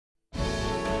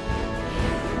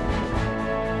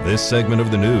This segment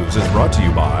of the news is brought to you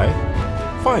by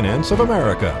Finance of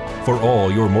America. For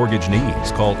all your mortgage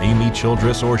needs, call Amy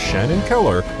Childress or Shannon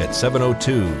Keller at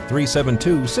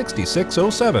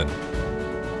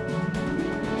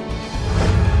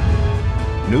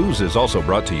 702-372-6607. News is also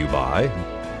brought to you by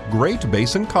Great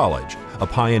Basin College. A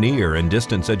pioneer in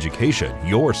distance education,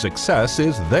 your success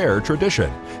is their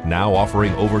tradition. Now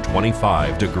offering over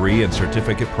 25 degree and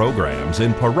certificate programs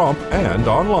in Pahrump and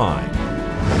online.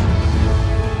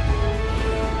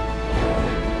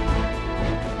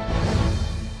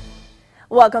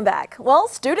 Welcome back. Well,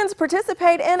 students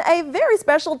participate in a very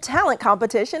special talent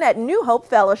competition at New Hope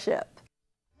Fellowship.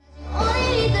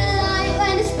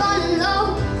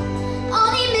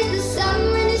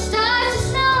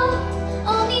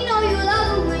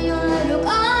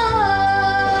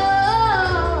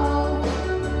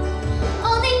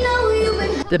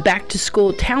 The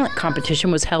back-to-school talent competition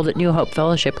was held at New Hope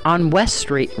Fellowship on West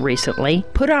Street recently.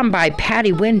 Put on by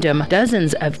Patty Wyndham,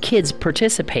 dozens of kids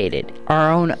participated.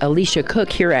 Our own Alicia Cook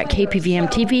here at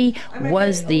KPVM-TV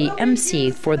was the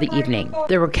MC for the evening.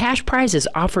 There were cash prizes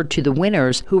offered to the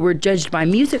winners, who were judged by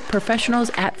music professionals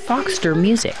at Foxter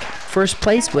Music. First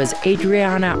place was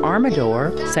Adriana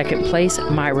Armador, second place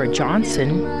Myra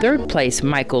Johnson, third place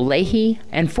Michael Leahy,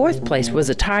 and fourth place was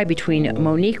a tie between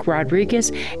Monique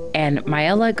Rodriguez and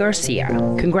Maela Garcia.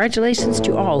 Congratulations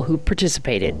to all who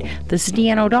participated. This is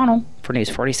Deanna O'Donnell for News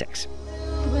 46.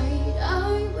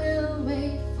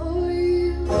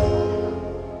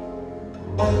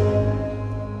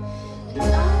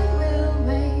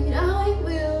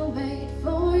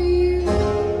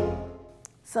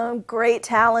 Some great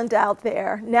talent out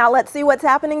there. Now let's see what's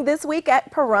happening this week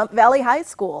at Pahrump Valley High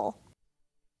School.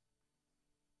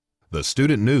 The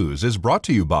student news is brought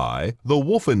to you by the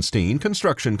Wolfenstein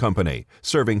Construction Company,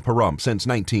 serving Pahrump since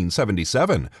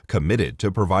 1977, committed to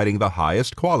providing the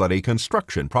highest quality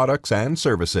construction products and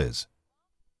services.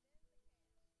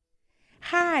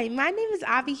 Hi, my name is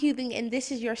Avi Huthing, and this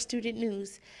is your student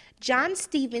news. John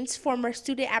Stevens, former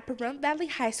student at Pahrump Valley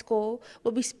High School,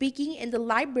 will be speaking in the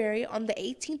library on the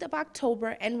 18th of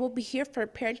October and will be here for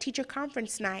parent-teacher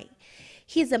conference night.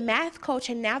 He is a math coach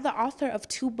and now the author of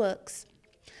 2 books.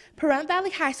 Pahrump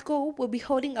Valley High School will be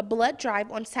holding a blood drive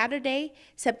on Saturday,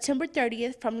 September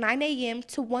 30th from 9 a.m.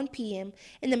 to 1 p.m.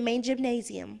 in the main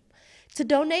gymnasium. To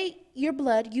donate your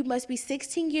blood, you must be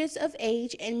 16 years of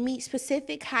age and meet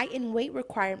specific height and weight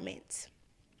requirements.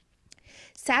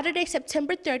 Saturday,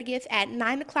 September 30th at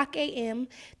 9 o'clock a.m.,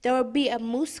 there will be a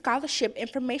Moose Scholarship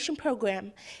Information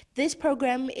Program. This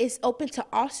program is open to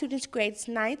all students grades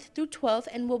 9th through 12th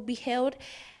and will be held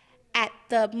at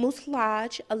the Moose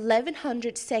Lodge,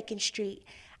 1100 2nd Street.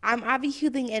 I'm Avi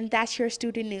Huthing, and that's your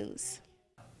student news.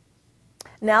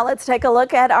 Now let's take a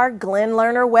look at our Glenn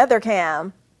Lerner weather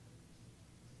cam.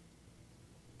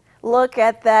 Look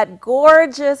at that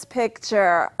gorgeous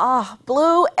picture. Oh,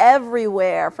 blue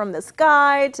everywhere, from the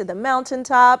sky to the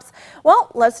mountaintops.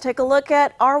 Well, let's take a look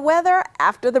at our weather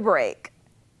after the break.